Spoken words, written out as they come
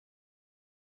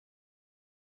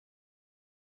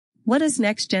What is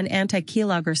NextGen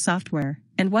Anti-Keylogger Software,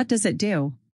 and what does it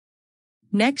do?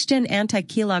 NextGen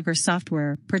Anti-Keylogger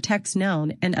Software protects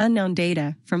known and unknown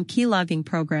data from keylogging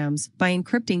programs by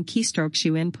encrypting keystrokes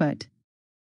you input.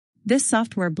 This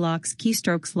software blocks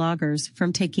keystrokes loggers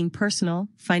from taking personal,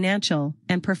 financial,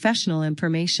 and professional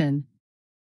information.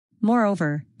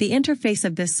 Moreover, the interface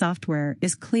of this software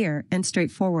is clear and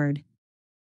straightforward.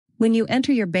 When you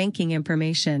enter your banking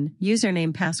information,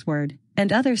 username, password,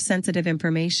 and other sensitive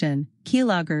information,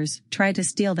 keyloggers try to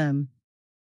steal them.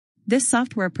 This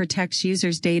software protects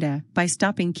users' data by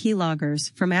stopping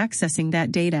keyloggers from accessing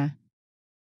that data.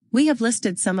 We have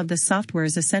listed some of the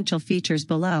software's essential features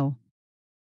below.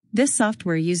 This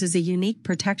software uses a unique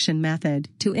protection method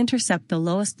to intercept the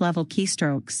lowest level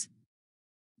keystrokes.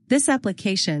 This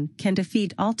application can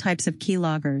defeat all types of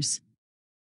keyloggers.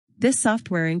 This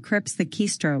software encrypts the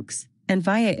keystrokes, and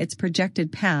via its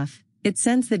projected path, it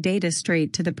sends the data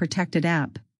straight to the protected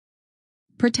app.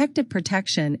 Protective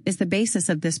protection is the basis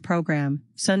of this program,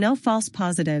 so no false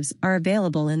positives are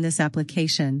available in this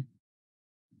application.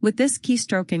 With this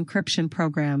keystroke encryption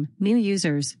program, new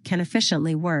users can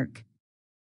efficiently work.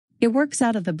 It works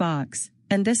out of the box,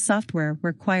 and this software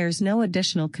requires no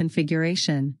additional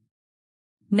configuration.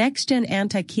 NextGen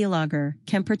Anti-Keylogger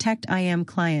can protect IAM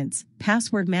clients,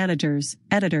 password managers,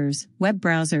 editors, web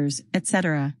browsers,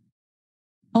 etc.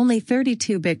 Only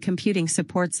 32-bit computing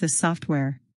supports this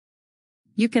software.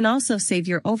 You can also save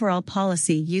your overall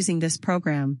policy using this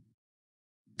program.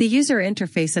 The user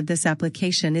interface of this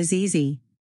application is easy.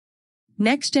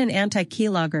 NextGen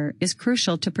Anti-Keylogger is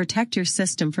crucial to protect your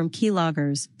system from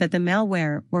keyloggers that the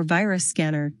malware or virus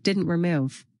scanner didn't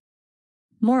remove.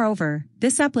 Moreover,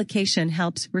 this application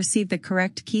helps receive the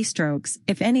correct keystrokes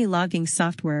if any logging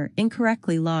software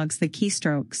incorrectly logs the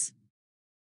keystrokes.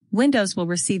 Windows will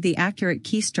receive the accurate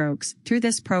keystrokes through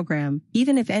this program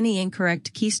even if any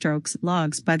incorrect keystrokes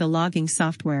logs by the logging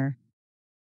software.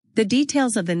 The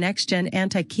details of the NextGen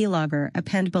Anti-Keylogger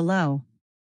append below.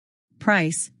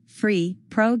 Price: free,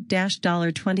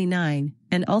 Pro-$29,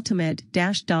 and Ultimate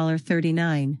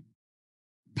 $39.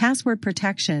 Password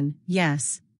protection: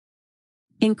 yes.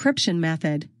 Encryption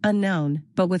method: unknown,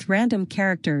 but with random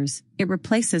characters, it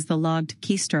replaces the logged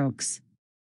keystrokes.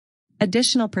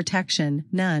 Additional protection: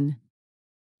 none.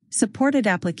 Supported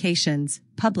applications: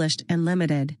 published and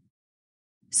limited.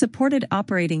 Supported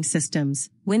operating systems: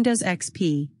 Windows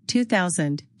XP,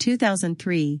 2000,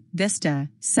 2003, Vista,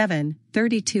 7,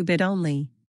 32-bit only.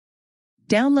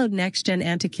 Download NextGen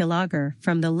Anti-Keylogger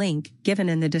from the link given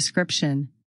in the description.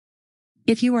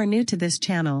 If you are new to this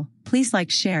channel, please like,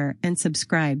 share, and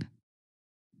subscribe.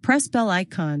 Press bell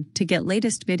icon to get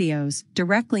latest videos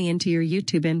directly into your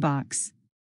YouTube inbox.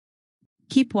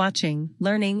 Keep watching,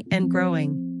 learning, and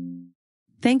growing.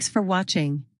 Thanks for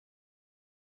watching.